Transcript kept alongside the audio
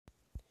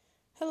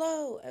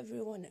Hello,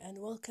 everyone, and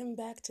welcome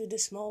back to the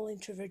Small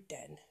Introvert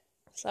Den.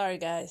 Sorry,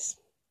 guys.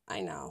 I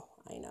know,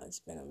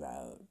 it's been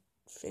about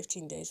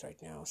 15 days right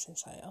now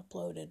since I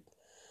uploaded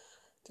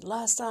the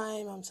last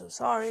time. I'm so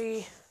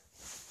sorry.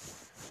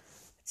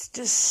 It's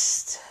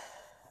just,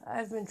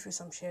 I've been through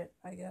some shit,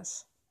 I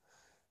guess.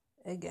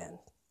 Again.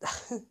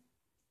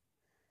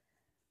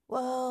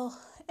 Well,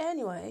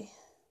 anyway,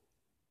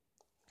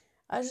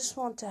 I just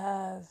want to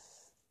have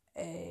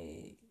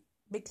a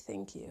big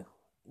thank you,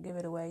 give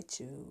it away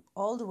to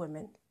all the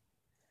women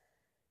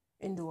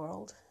in the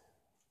world.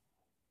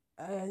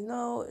 I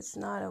know it's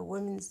not a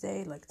Women's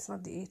Day, like it's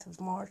not the 8th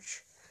of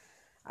March.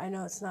 I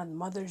know it's not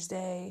Mother's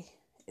Day.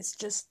 It's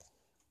just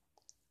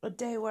a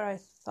day where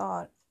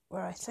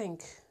I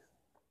think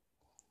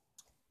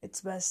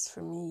it's best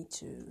for me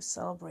to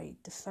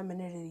celebrate the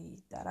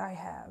femininity that I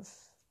have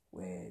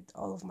with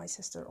all of my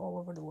sisters all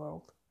over the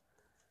world.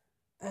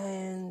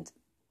 And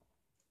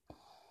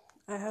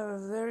I have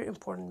a very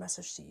important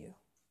message to you.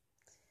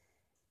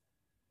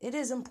 It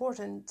is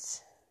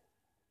important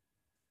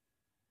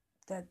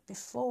that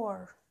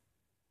before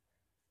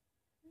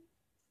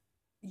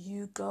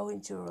you go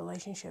into a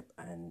relationship,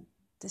 and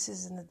this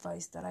is an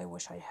advice that I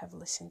wish I have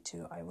listened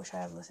to. I wish I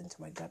have listened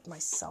to my gut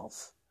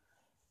myself,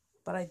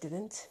 but I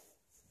didn't.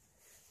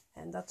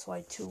 And that's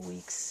why 2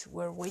 weeks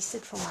were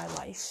wasted from my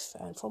life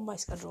and from my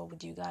schedule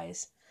with you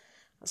guys.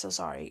 I'm so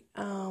sorry.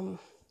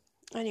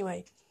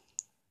 Anyway,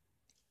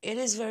 it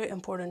is very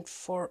important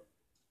for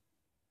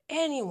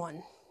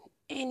anyone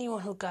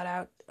who got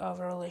out of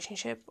a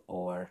relationship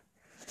or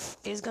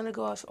is going to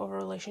go out of a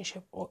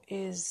relationship or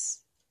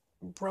is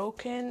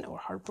broken or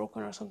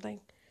heartbroken or something.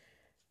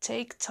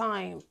 Take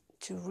time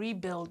to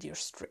rebuild your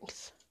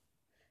strength,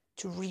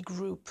 to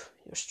regroup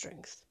your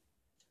strength.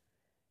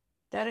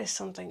 That is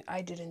something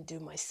I didn't do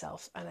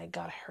myself, and I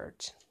got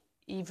hurt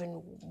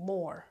even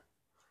more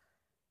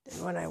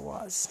than when I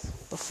was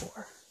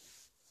before.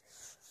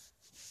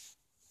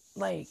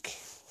 Like,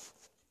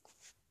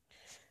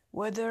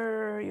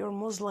 whether you're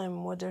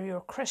Muslim, whether you're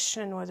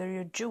Christian, whether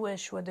you're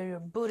Jewish, whether you're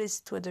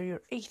Buddhist, whether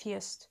you're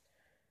atheist,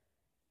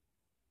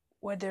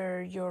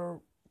 whether you're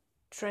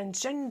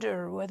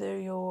transgender, whether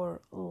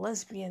you're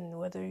lesbian,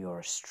 whether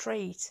you're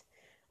straight,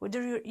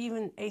 whether you're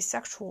even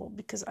asexual,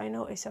 because I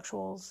know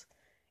asexuals,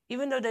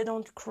 even though they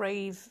don't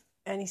crave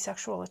any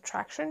sexual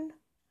attraction,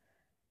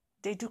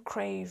 they do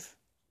crave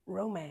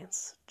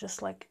romance,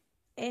 just like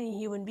any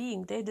human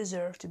being. They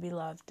deserve to be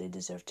loved. They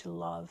deserve to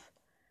love.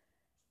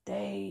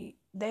 They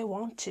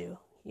want to,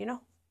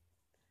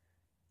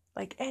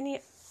 like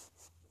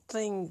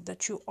anything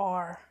that you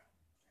are,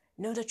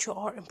 know that you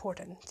are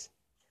important.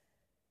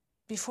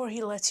 Before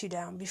he lets you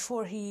down,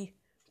 before he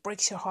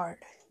breaks your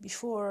heart,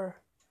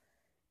 before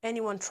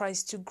anyone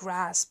tries to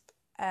grasp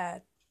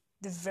at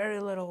the very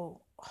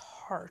little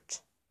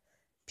heart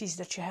piece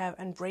that you have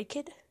and break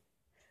it,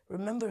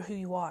 remember who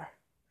you are.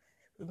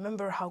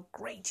 Remember how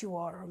great you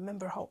are.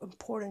 Remember how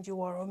important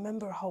you are.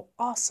 Remember how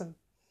awesome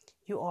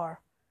you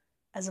are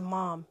as a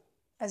mom,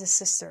 as a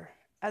sister,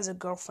 as a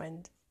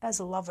girlfriend, as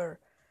a lover,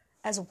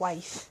 as a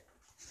wife,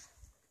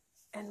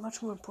 and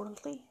much more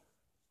importantly,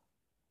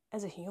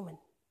 as a human.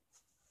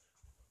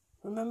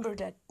 Remember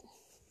that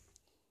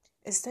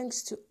it's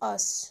thanks to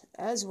us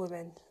as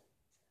women,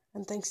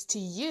 and thanks to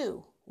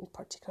you in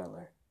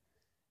particular,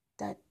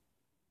 that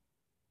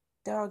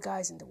there are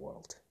guys in the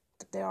world,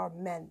 that there are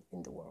men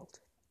in the world.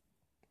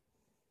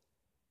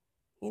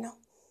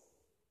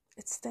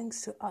 It's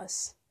thanks to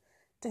us,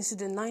 thanks to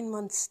the 9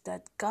 months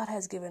that God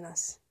has given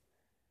us,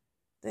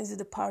 thanks to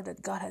the power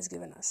that God has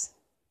given us.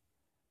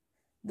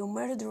 No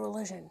matter the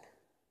religion,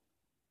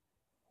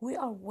 we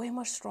are way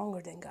much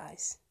stronger than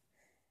guys.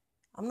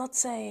 I'm not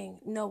saying,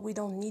 no, we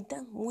don't need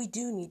them. We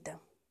do need them.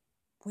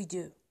 We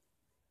do.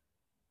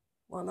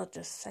 Well, not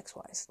just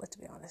sex-wise, let's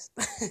be honest.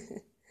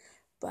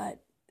 But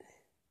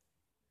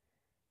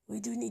we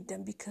do need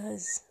them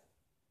because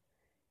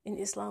in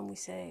Islam we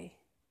say,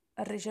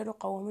 الرجال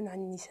قوامون على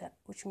النساء,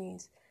 which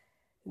means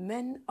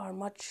men are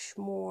much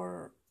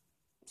more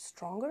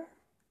stronger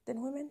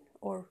than women,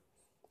 or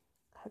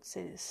how to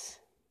say this,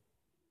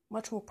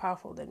 much more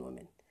powerful than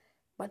women.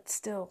 But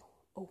still,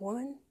 a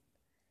woman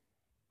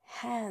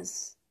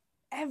has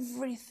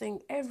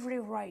everything, every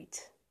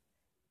right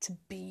to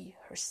be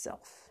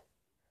herself,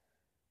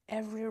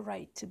 every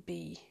right to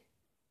be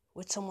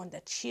with someone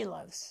that she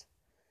loves,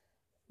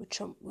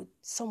 with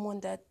someone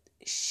that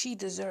she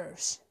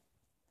deserves.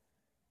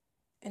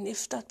 And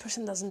if that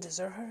person doesn't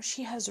deserve her,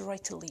 she has the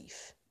right to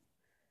leave.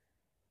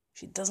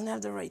 She doesn't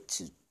have the right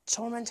to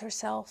torment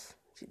herself.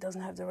 She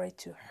doesn't have the right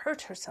to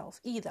hurt herself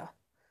either,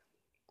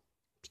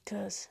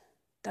 because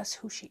that's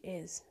who she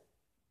is.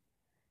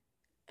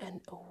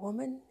 And a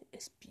woman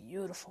is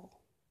beautiful.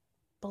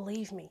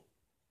 Believe me.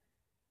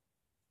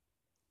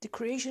 The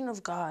creation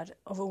of God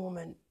of a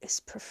woman is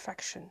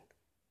perfection.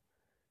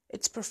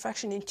 It's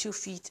perfection in 2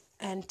 feet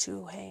and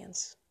 2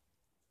 hands.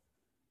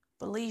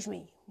 Believe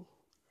me.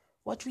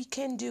 What we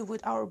can do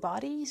with our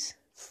bodies,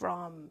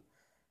 from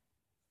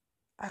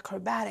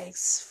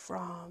acrobatics,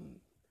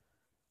 from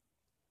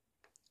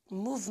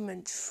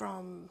movement,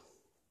 from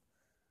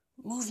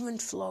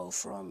movement flow,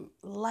 from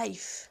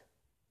life,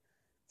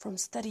 from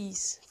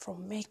studies,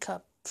 from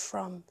makeup,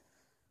 from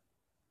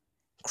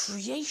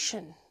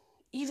creation,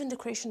 even the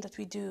creation that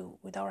we do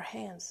with our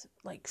hands,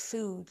 like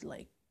food,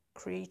 like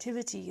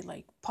creativity,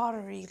 like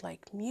pottery,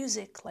 like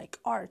music, like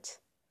art,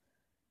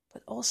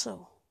 but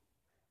also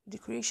the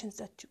creations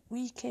that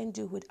we can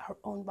do with our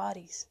own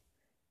bodies,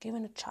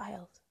 giving a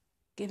child,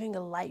 giving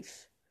a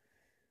life,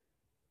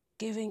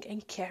 giving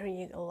and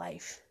carrying a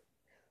life,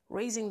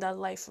 raising that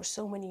life for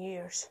so many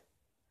years.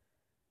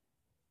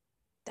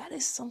 That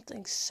is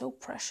something so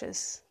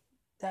precious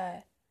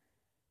that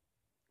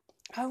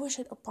I wish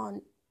it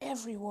upon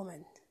every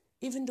woman,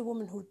 even the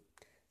woman who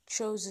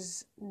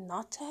chooses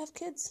not to have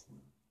kids.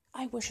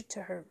 I wish it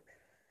to her,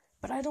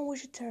 but I don't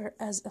wish it to her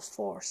as a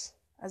force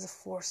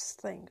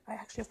thing. I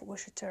actually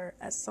wish it to her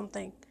as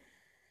something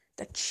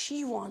that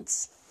she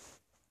wants,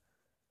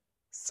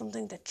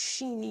 something that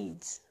she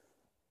needs.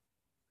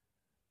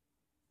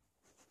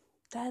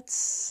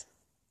 That's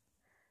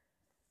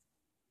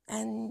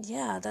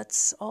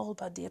all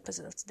about the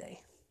episode of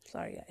today.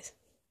 Sorry, guys.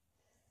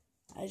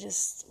 I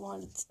just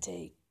wanted to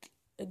take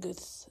a good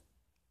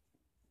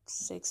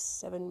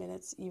 6-7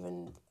 minutes,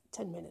 even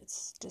 10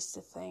 minutes, just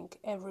to thank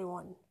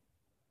everyone,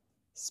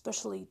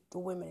 especially the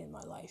women in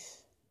my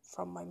life,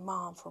 from my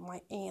mom, from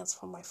my aunts,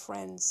 from my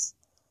friends,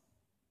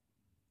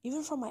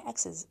 even from my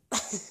exes.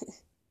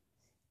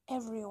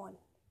 Everyone,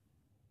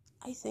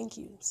 I thank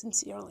you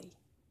sincerely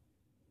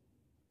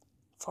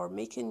for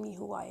making me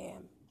who I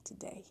am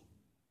today.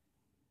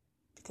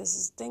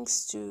 Because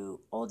thanks to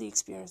all the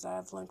experience that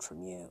I've learned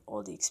from you,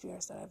 all the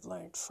experience that I've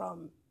learned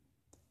from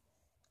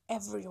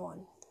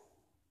everyone,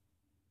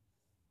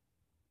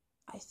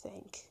 I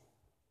think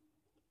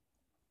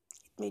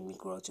it made me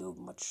grow to a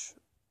much,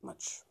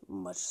 much,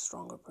 much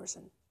stronger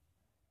person.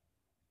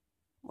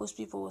 Most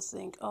people will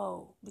think,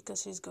 oh,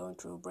 because she's going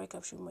through a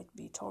breakup, she might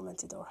be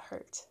tormented or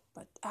hurt.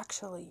 But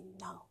actually,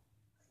 no,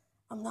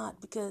 I'm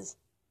not, because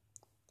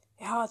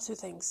here are two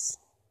things.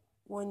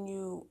 When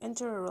you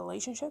enter a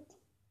relationship,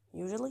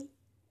 usually,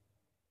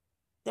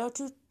 there are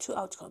two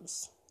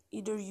outcomes.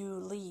 Either you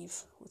leave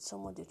with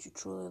someone that you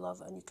truly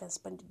love and you can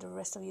spend the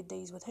rest of your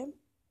days with him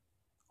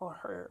or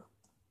her.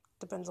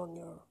 Depends on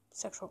your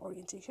sexual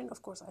orientation.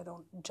 Of course, I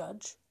don't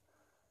judge.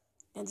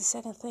 And the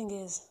second thing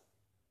is,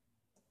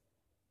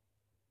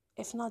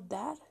 if not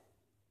that,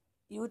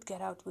 you would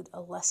get out with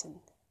a lesson,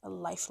 a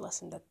life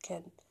lesson that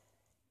can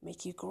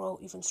make you grow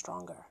even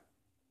stronger.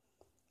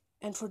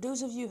 And for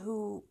those of you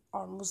who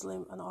are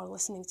Muslim and are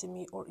listening to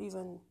me, or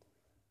even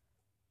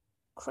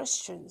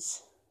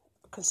Christians,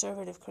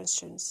 conservative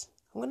Christians,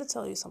 I'm going to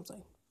tell you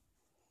something.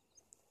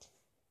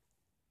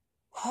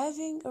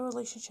 Having a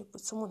relationship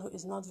with someone who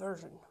is not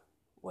virgin,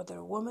 whether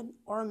a woman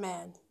or a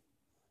man,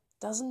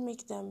 doesn't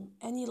make them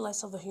any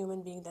less of a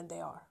human being than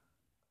they are.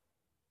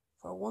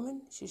 For a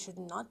woman, she should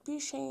not be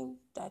ashamed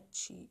that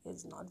she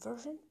is not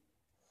virgin.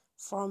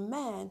 For a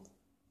man,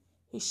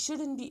 he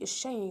shouldn't be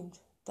ashamed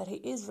that he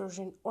is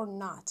virgin or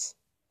not,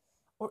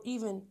 or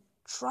even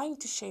trying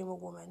to shame a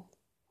woman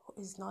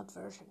who is not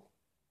virgin.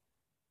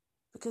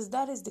 Because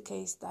that is the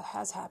case that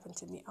has happened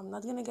to me. I'm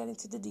not going to get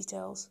into the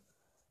details,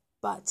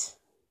 but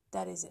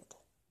that is it.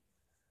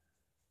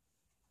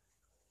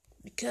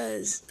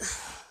 Because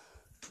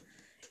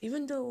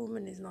even though a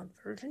woman is not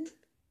virgin,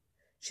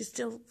 she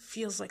still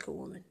feels like a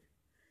woman.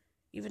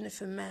 Even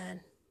if a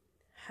man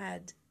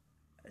had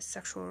a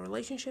sexual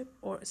relationship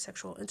or a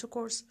sexual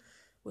intercourse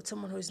with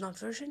someone who is not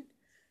virgin,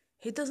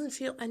 he doesn't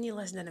feel any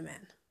less than a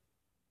man.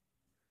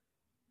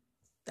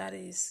 That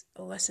is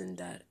a lesson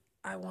that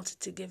I wanted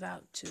to give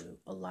out to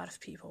a lot of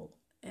people,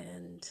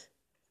 and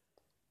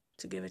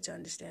to give it to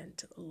understand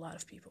to a lot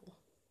of people.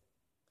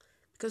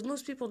 Because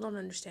most people don't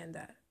understand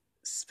that,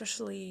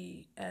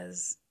 especially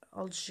as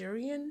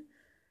Algerian.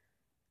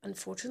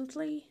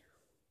 Unfortunately,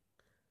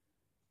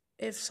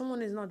 if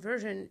someone is not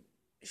virgin,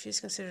 she's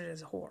considered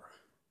as a whore.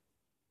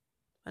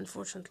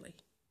 Unfortunately.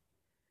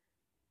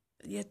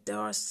 Yet there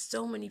are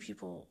so many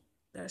people,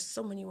 there are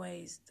so many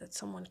ways that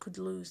someone could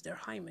lose their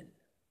hymen,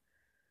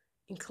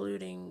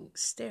 including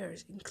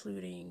stairs,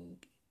 including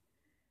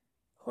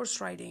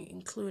horse riding,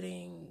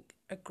 including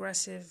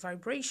aggressive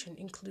vibration,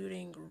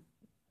 including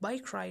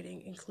bike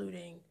riding,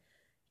 including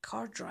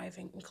car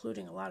driving,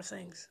 including a lot of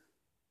things.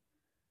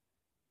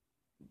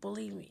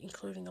 Believe me,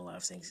 including a lot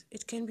of things.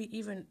 It can be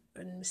even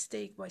a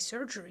mistake by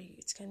surgery.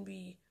 It can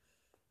be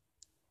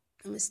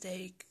a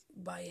mistake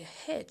by a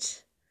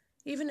hit.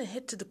 Even a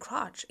hit to the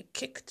crotch, a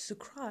kick to the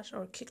crotch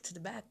or a kick to the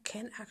back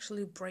can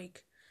actually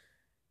break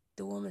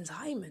the woman's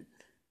hymen.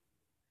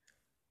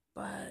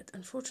 But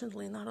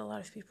unfortunately, not a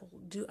lot of people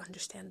do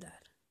understand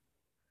that.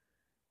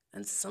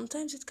 And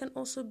sometimes it can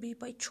also be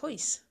by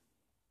choice.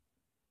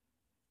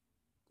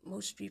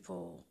 Most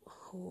people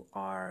who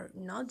are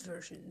not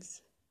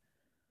virgins,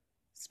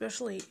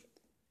 especially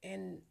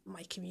in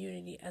my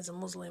community as a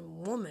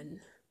Muslim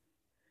woman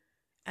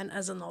and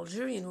as an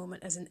Algerian woman,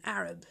 as an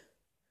Arab,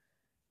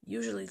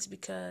 usually it's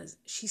because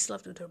she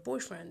slept with her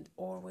boyfriend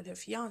or with her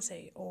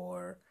fiance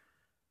or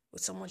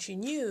with someone she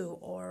knew,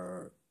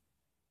 or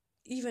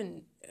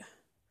even,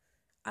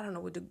 I don't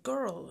know, with a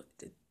girl,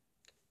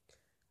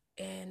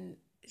 and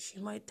she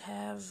might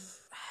have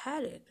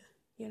had it,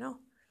 you know?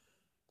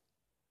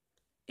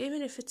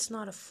 Even if it's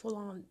not a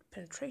full-on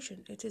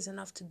penetration, it is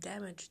enough to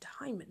damage the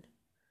hymen,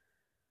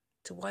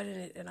 to widen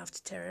it enough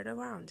to tear it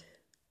around.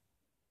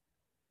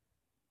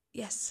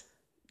 Yes,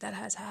 that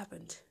has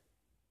happened.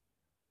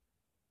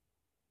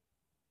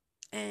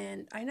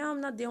 And I know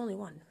I'm not the only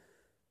one.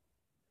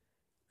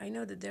 I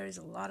know that there is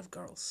a lot of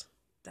girls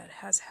that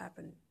has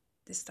happened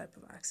this type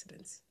of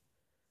accidents,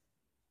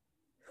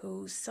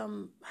 who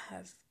some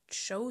have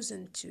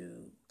chosen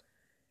to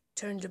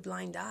turn the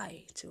blind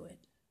eye to it.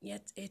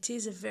 Yet it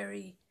is a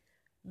very,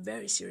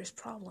 very serious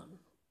problem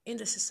in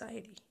the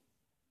society.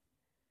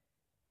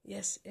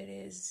 Yes, it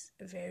is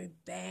very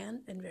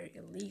banned and very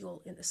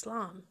illegal in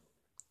Islam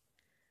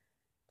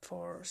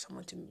for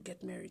someone to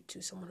get married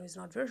to someone who is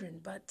not virgin,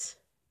 but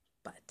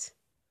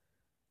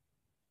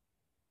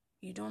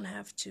you don't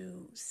have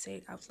to say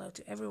it out loud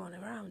to everyone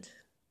around.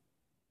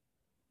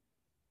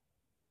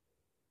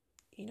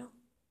 You know,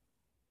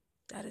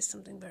 that is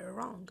something very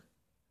wrong.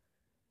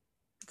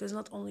 Because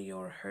not only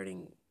you're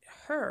hurting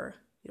her,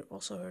 you're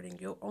also hurting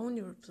your own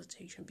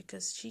reputation,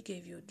 because she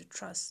gave you the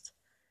trust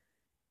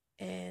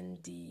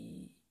and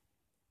the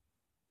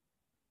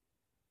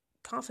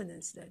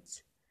confidence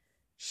that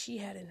she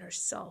had in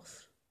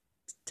herself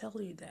to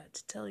tell you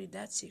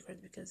that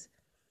secret, because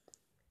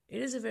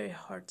it is a very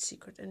hard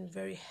secret and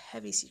very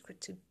heavy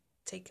secret to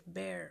take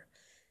bare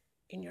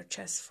in your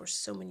chest for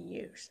so many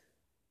years.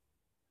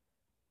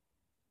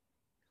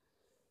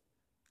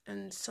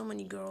 And so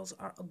many girls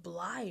are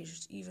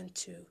obliged even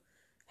to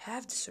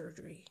have the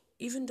surgery.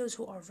 Even those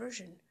who are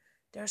virgin,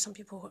 there are some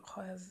people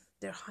who have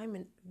their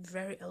hymen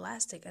very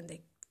elastic and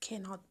they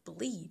cannot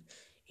bleed,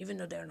 even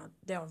though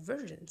they are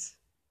virgins.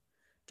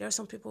 There are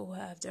some people who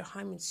have their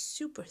hymen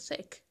super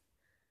thick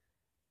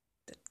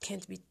that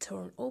can't be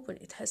torn open.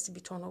 It has to be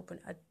torn open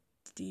at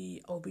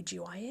the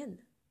OBGYN,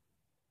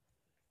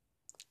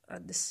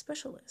 at the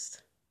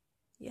specialist.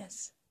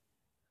 Yes.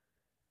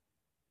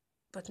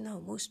 But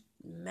no, most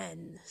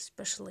men,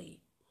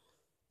 especially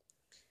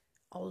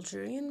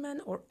Algerian men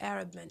or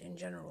Arab men in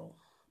general,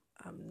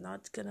 I'm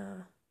not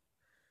gonna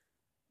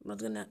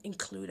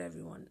include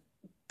everyone,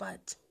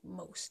 but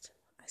most.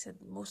 I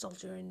said most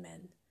Algerian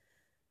men,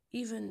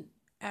 even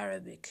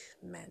Arab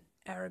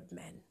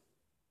men,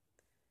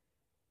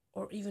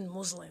 or even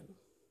Muslim,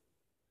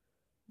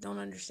 don't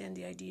understand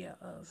the idea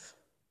of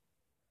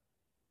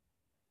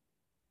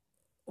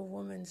a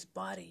woman's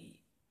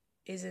body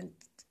isn't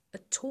a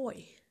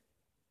toy.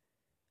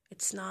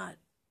 It's not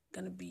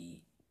gonna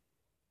be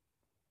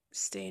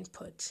staying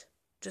put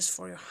just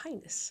for your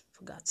highness,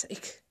 for God's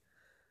sake.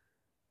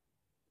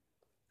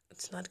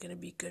 It's not gonna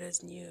be good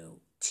as new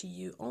to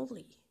you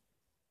only.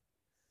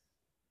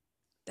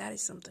 That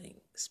is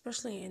something,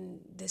 especially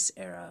in this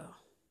era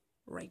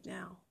right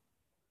now.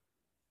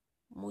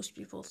 Most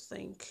people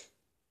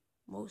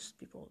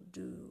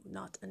do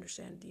not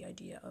understand the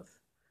idea of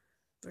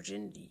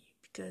virginity,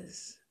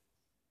 because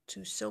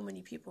to so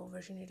many people,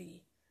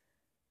 virginity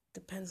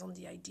depends on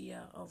the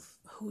idea of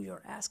who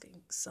you're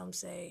asking. Some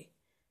say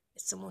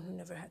it's someone who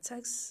never had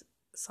sex.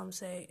 Some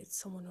say it's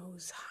someone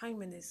whose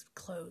hymen is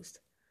closed.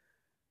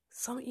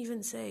 Some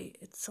even say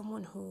it's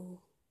someone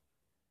who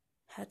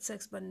had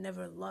sex but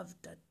never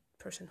loved that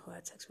person who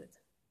had sex with.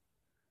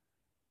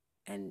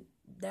 And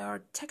they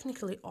are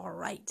technically all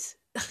right,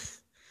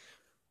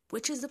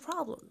 which is the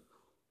problem.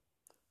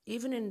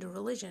 Even in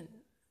religion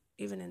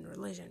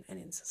and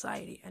in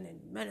society and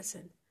in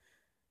medicine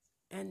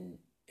and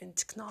in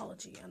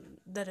technology and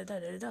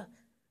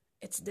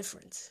it's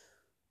different.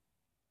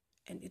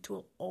 And it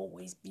will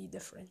always be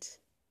different.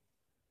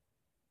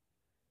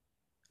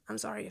 I'm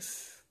sorry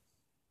if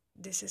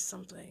this is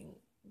something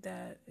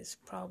that is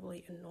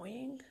probably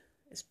annoying,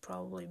 it's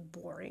probably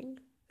boring,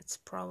 it's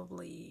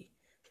probably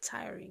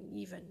tiring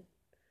even,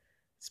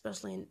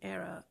 especially in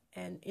era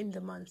and in the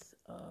month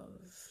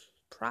of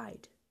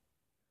Pride.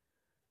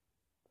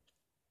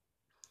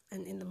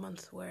 And in the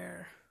month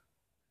where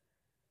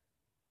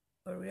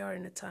we are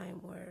in a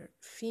time where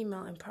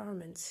female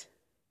empowerment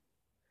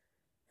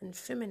and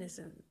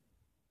feminism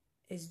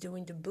is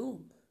doing the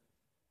boom.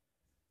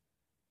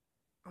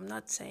 I'm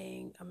not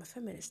saying I'm a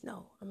feminist.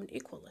 No, I'm an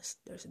equalist.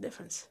 There's a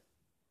difference.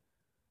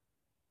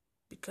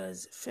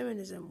 Because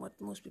feminism,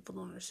 what most people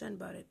don't understand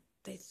about it,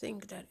 they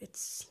think that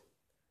it's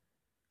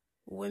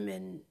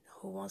women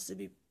who wants to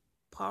be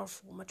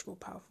powerful, much more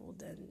powerful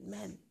than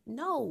men.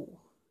 No,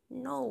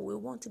 we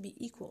want to be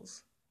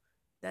equals.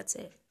 That's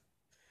it.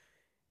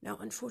 Now,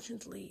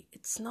 unfortunately,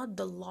 it's not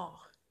the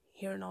law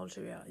here in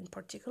Algeria in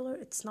particular.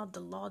 It's not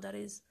the law that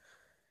is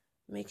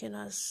making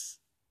us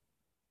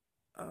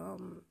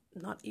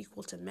not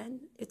equal to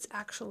men. It's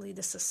actually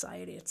the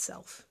society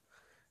itself.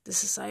 The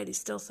society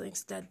still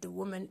thinks that the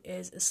woman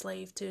is a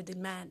slave to the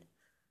man.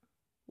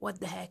 What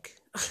the heck?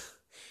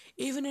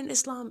 Even in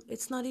Islam,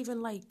 it's not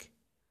even like,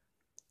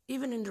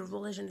 even in the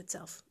religion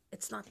itself,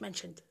 it's not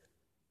mentioned.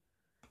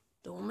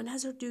 The woman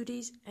has her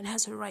duties and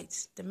has her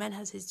rights. The man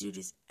has his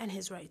duties and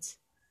his rights.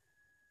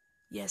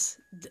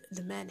 Yes,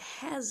 the man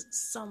has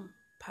some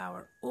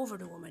power over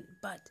the woman,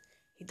 but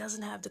he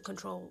doesn't have the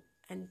control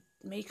and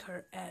make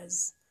her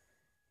as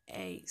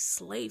a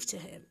slave to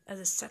him, as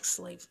a sex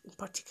slave in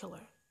particular.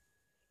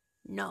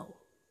 No.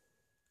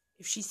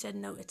 If she said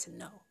no, it's a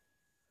no.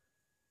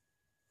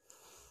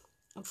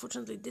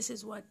 Unfortunately, this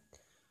is what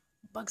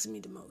bugs me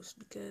the most,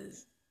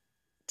 because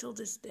till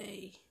this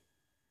day,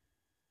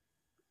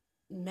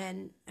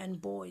 men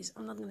and boys,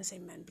 I'm not going to say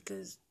men,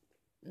 because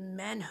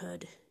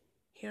manhood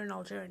here in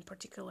Algeria in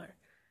particular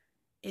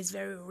is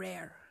very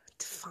rare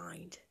to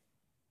find,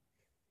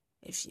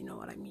 if you know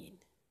what I mean.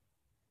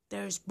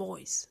 There's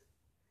boys,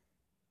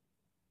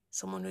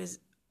 someone who is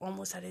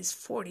almost at his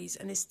 40s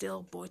and is still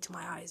a boy to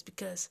my eyes,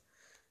 because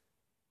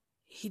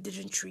he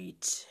didn't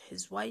treat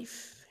his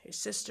wife, his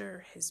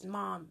sister, his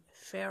mom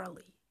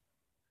fairly.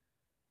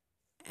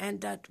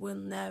 And that will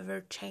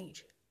never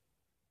change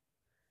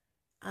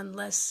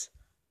unless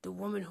the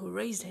woman who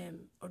raised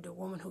him or the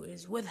woman who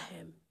is with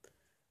him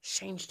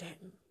changed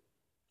him.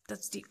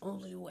 That's the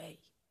only way.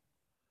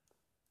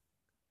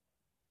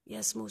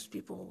 Yes, most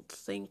people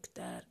think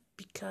that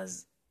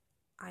because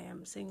I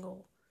am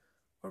single,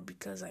 or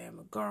because I am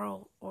a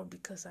girl, or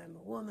because I'm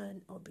a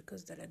woman, or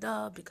because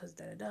da-da-da, because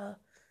da-da-da,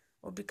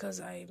 or because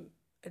I'm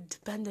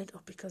independent,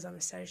 or because I'm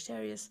a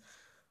Sagittarius,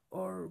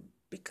 or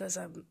because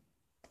I'm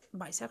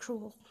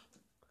bisexual,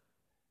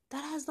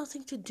 that has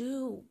nothing to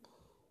do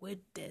with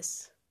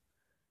this.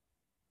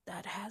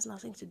 That has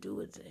nothing to do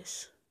with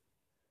this.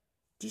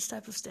 These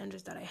type of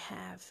standards that I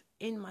have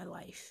in my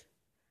life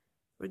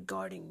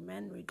regarding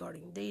men,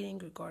 regarding dating,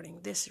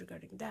 regarding this,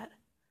 regarding that,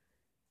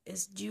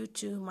 is due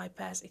to my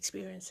past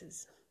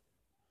experiences.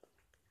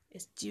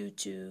 It's due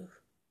to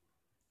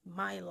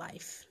my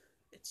life.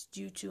 It's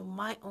due to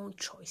my own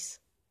choice.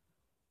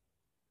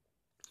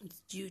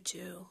 It's due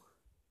to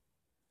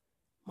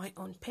my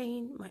own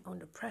pain, my own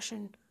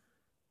depression,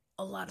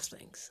 a lot of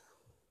things.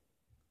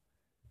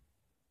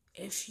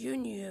 If you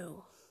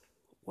knew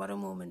what a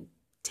woman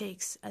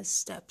takes as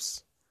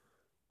steps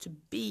to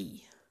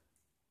be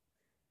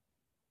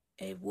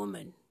a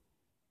woman,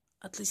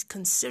 at least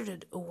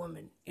considered a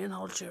woman in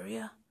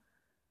Algeria,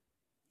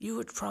 you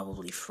would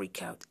probably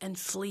freak out and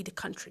flee the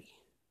country.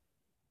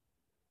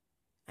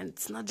 And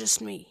it's not just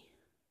me.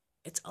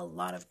 It's a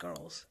lot of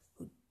girls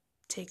who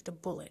take the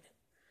bullet,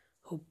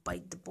 who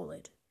bite the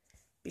bullet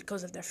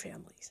because of their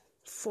families,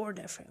 for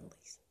their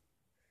families.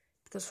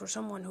 Because for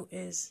someone who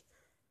is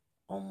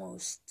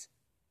almost,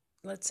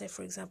 let's say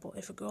for example,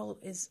 if a girl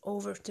is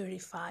over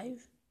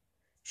 35,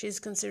 she's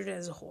considered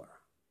as a whore.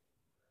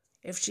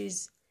 If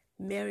she's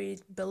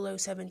married below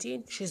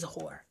 17, she's a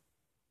whore.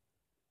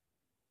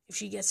 If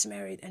she gets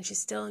married and she's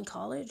still in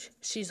college,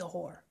 she's a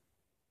whore.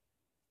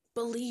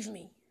 Believe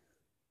me,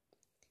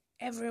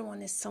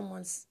 everyone is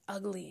someone's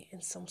ugly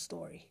in some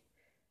story,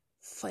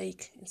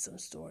 fake in some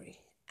story,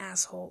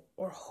 asshole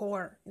or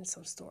whore in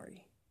some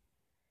story.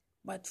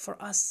 But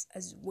for us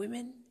as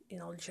women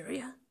in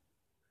Algeria,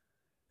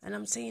 and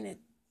I'm saying it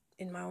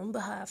in my own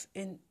behalf,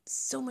 in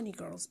so many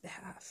girls'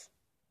 behalf,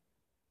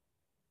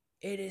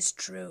 it is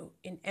true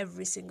in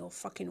every single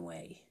fucking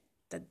way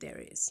that there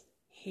is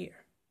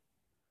here.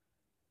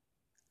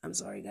 I'm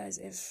sorry guys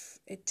if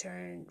it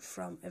turned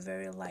from a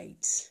very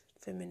light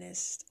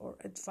feminist or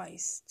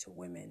advice to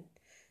women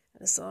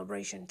and a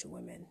celebration to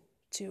women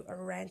to a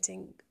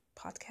ranting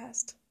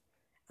podcast.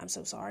 I'm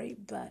so sorry,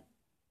 but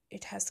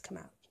it has to come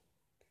out.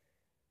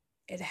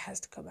 It has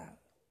to come out.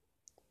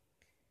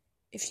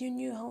 If you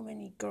knew how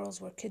many girls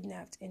were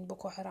kidnapped in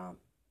Boko Haram,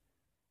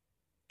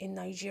 in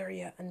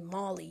Nigeria and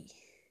Mali,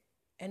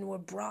 and were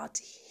brought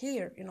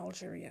here in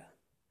Algeria,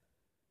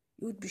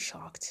 you would be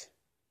shocked.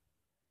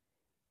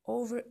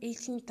 Over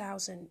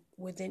 18,000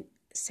 within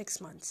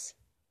 6 months.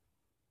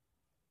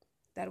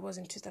 That was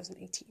in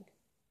 2018.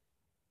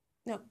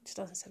 No,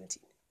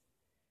 2017.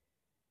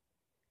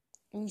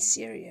 In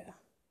Syria,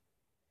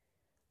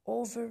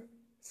 over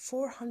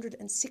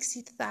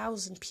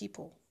 460,000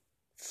 people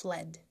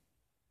fled.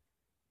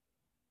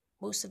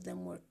 Most of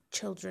them were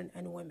children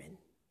and women.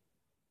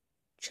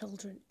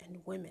 Children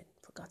and women,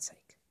 for God's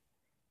sake.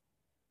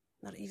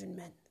 Not even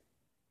men.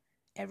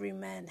 Every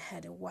man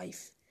had a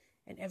wife,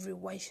 and every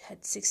wife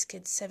had 6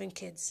 kids, 7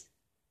 kids.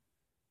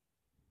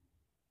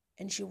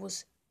 And she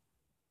was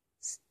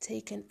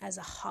taken as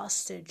a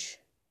hostage,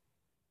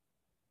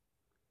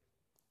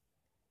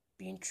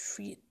 being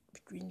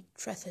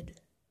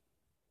threatened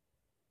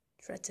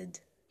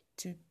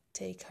to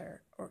take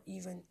her, or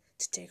even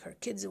to take her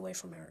kids away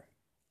from her.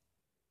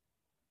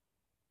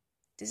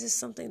 This is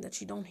something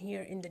that you don't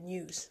hear in the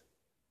news.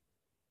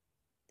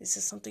 This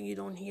is something you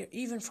don't hear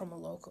even from a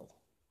local,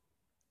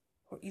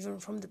 or even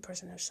from the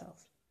person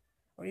herself,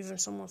 or even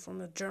someone from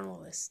a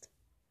journalist,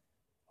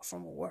 or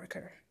from a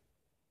worker.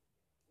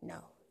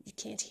 No, you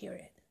can't hear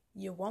it.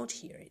 You won't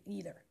hear it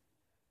either.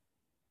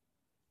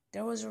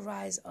 There was a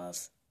rise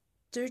of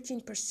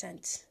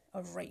 13%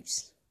 of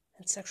rapes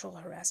and sexual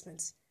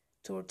harassments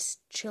towards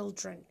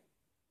children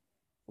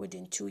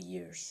within 2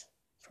 years,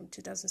 from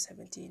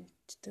 2017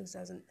 to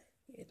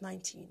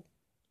 2019,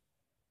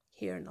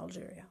 here in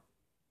Algeria.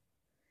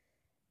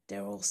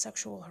 There will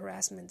sexual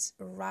harassments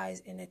rise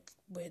in it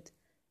with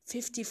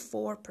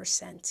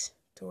 54%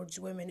 towards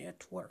women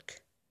at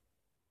work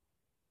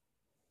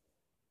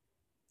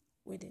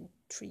within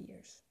 3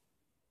 years.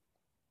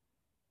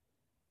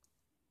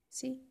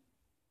 See?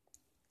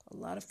 A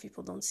lot of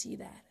people don't see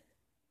that.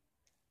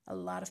 A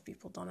lot of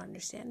people don't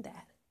understand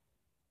that.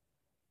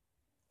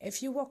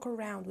 If you walk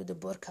around with a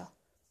burqa,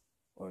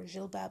 or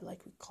jilbab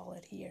like we call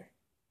it here,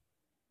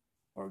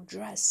 or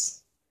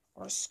dress,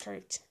 or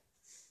skirt,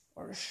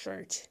 or a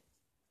shirt,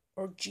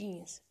 or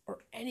jeans, or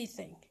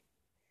anything,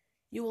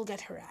 you will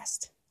get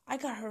harassed. I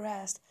got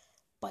harassed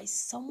by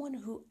someone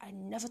who I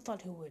never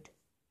thought who would.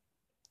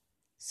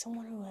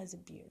 Someone who has a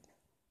beard.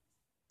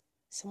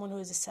 Someone who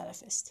is a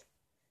Salafist.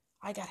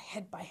 I got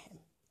hit by him.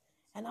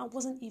 And I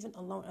wasn't even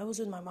alone. I was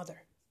with my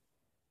mother.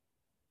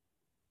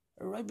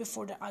 Right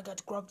before that, I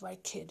got grabbed by a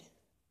kid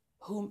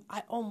whom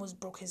I almost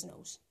broke his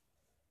nose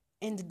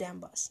in the damn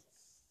bus.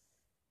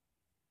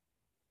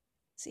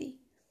 See?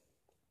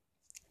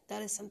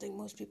 That is something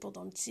most people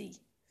don't see.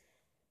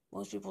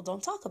 Most people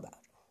don't talk about.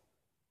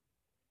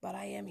 But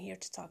I am here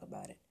to talk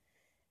about it.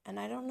 And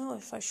I don't know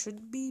if I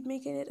should be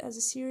making it as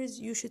a series.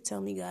 You should tell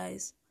me,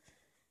 guys.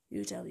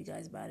 You tell me,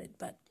 guys, about it.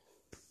 But,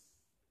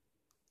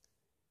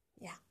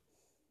 yeah.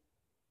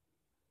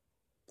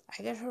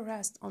 I get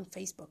harassed on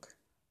Facebook.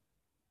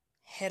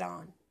 Head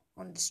on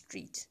the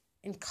street.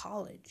 In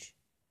college.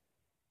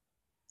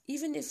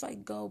 Even if I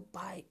go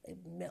buy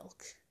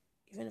milk.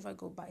 Even if I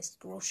go buy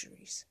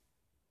groceries.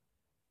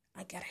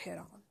 I get hit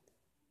on.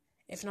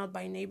 If not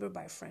by a neighbor,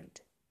 by a friend.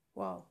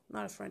 Well,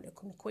 not a friend,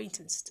 an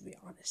acquaintance, to be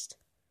honest.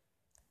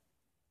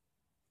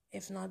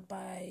 If not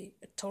by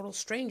a total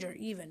stranger,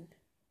 even.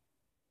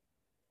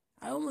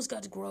 I almost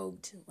got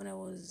groped when I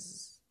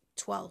was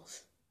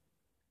 12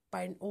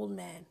 by an old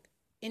man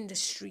in the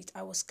street.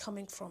 I was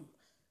coming from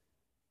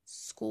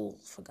school,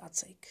 for God's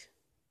sake.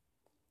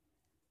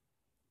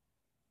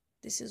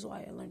 This is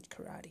why I learned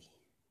karate.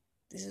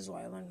 This is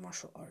why I learned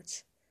martial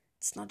arts.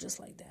 It's not just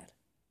like that.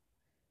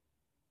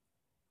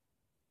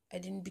 I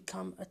didn't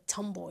become a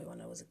tomboy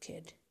when I was a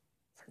kid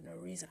for no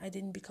reason. I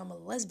didn't become a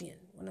lesbian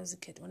when I was a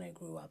kid, when I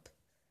grew up.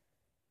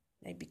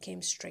 I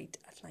became straight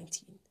at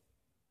 19.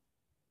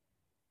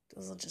 It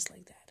wasn't just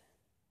like that.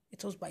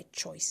 It was by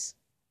choice.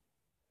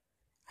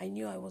 I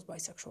knew I was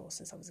bisexual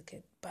since I was a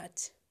kid,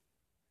 but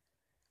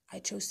I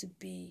chose to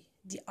be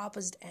the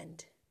opposite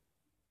end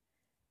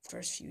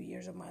first few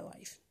years of my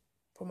life,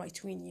 for my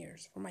tween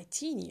years, for my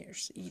teen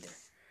years either,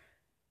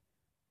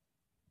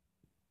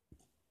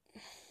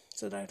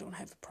 so that I don't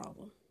have a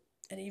problem.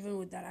 And even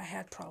with that, I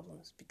had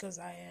problems because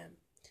I am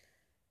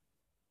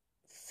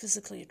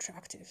physically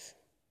attractive.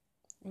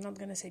 I'm not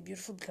going to say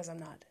beautiful because I'm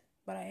not,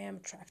 but I am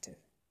attractive.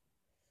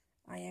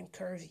 I am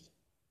curvy.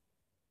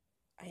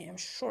 I am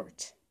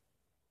short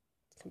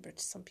compared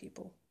to some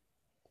people,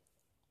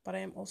 but I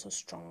am also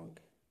strong.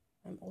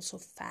 I'm also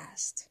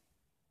fast.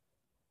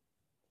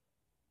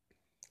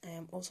 I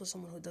am also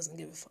someone who doesn't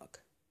give a fuck.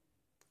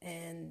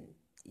 And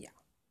yeah,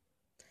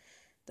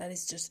 that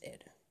is just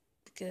it.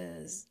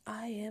 Because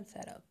I am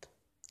fed up.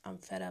 I'm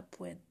fed up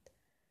with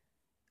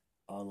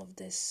all of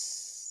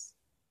this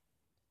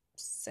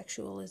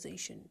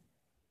sexualization.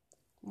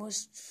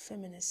 Most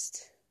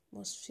feminist,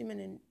 most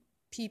feminine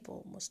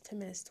people, most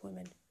feminist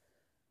women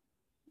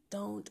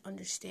don't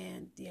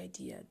understand the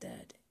idea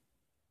that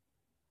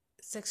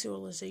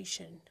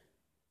sexualization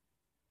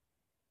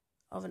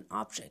of an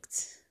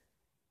object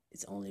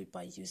is only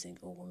by using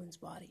a woman's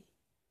body.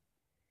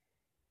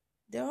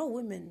 There are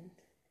women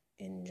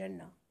in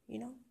Jannah, you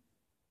know?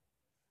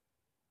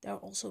 There are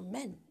also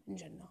men in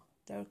Jannah.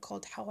 They're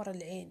called Hawar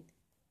al-Ain.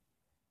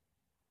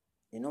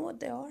 You know what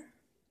they are?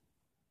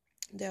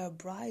 They are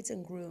brides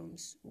and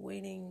grooms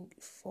waiting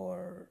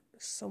for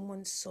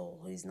someone's soul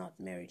who is not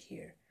married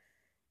here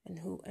and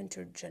who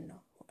entered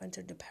Jannah, who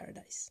entered the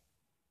paradise.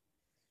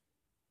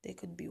 They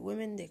could be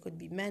women, they could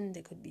be men,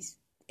 they could be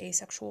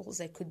asexuals,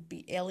 they could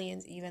be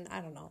aliens even, I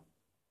don't know.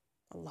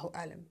 Allahu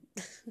alam.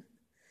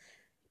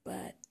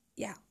 But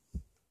yeah.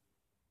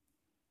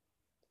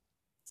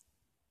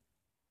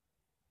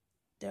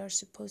 They are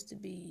supposed to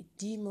be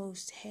the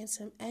most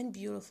handsome and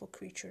beautiful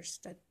creatures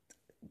that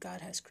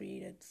God has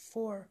created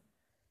for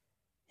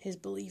his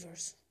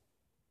believers.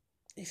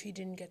 If he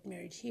didn't get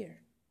married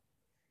here.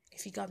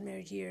 If he got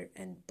married here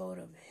and both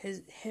of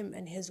him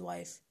and his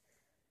wife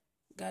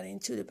got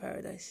into the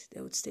paradise,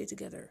 they would stay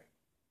together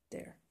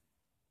there.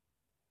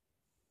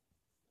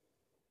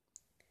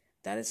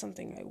 That is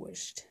something I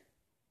wished.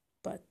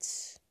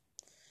 But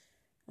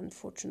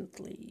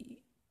unfortunately,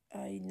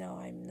 I know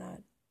I'm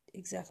not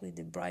exactly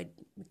the bride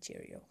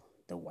material,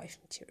 the wife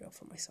material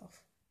for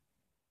myself.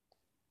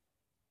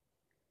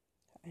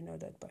 I know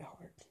that by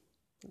heart,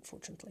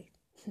 unfortunately.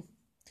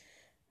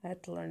 I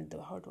had to learn it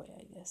the hard way,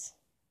 I guess.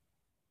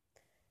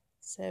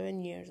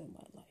 7 years of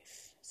my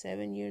life.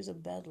 7 years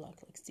of bad luck,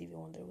 like Stevie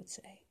Wonder would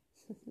say.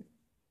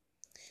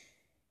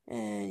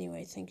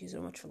 Anyway, thank you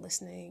so much for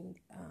listening.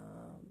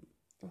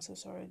 I'm so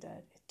sorry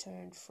that it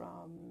turned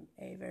from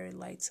a very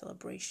light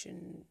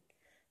celebration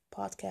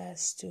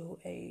podcast to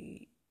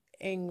a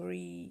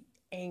angry,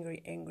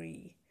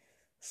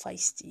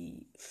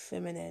 feisty,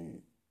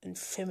 feminine, and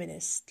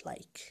feminist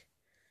like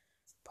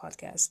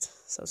podcast.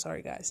 So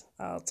sorry, guys.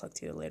 I'll talk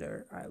to you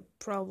later. I'll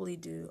probably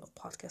do a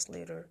podcast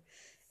later.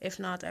 If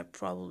not, I'll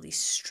probably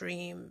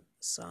stream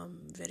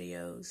some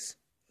videos.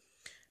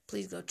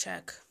 Please go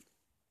check.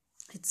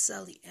 It's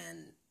Sally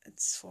N.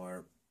 It's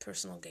for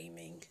personal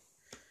gaming.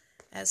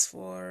 As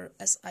for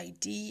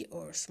SID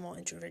or Small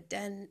Introvert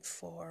Den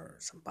for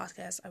some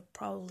podcasts, I'll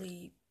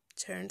probably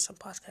turn some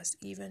podcasts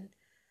even.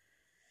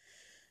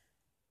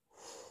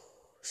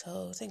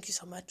 So thank you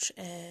so much,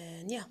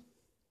 and yeah,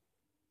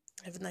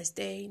 have a nice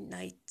day,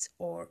 night,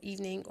 or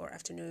evening, or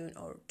afternoon,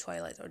 or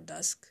twilight, or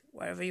dusk,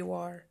 wherever you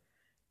are.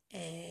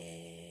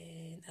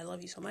 And I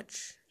love you so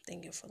much.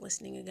 Thank you for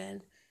listening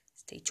again.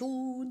 Stay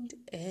tuned,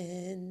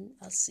 and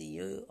I'll see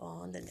you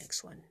on the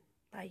next one.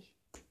 Bye.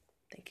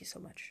 Thank you so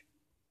much.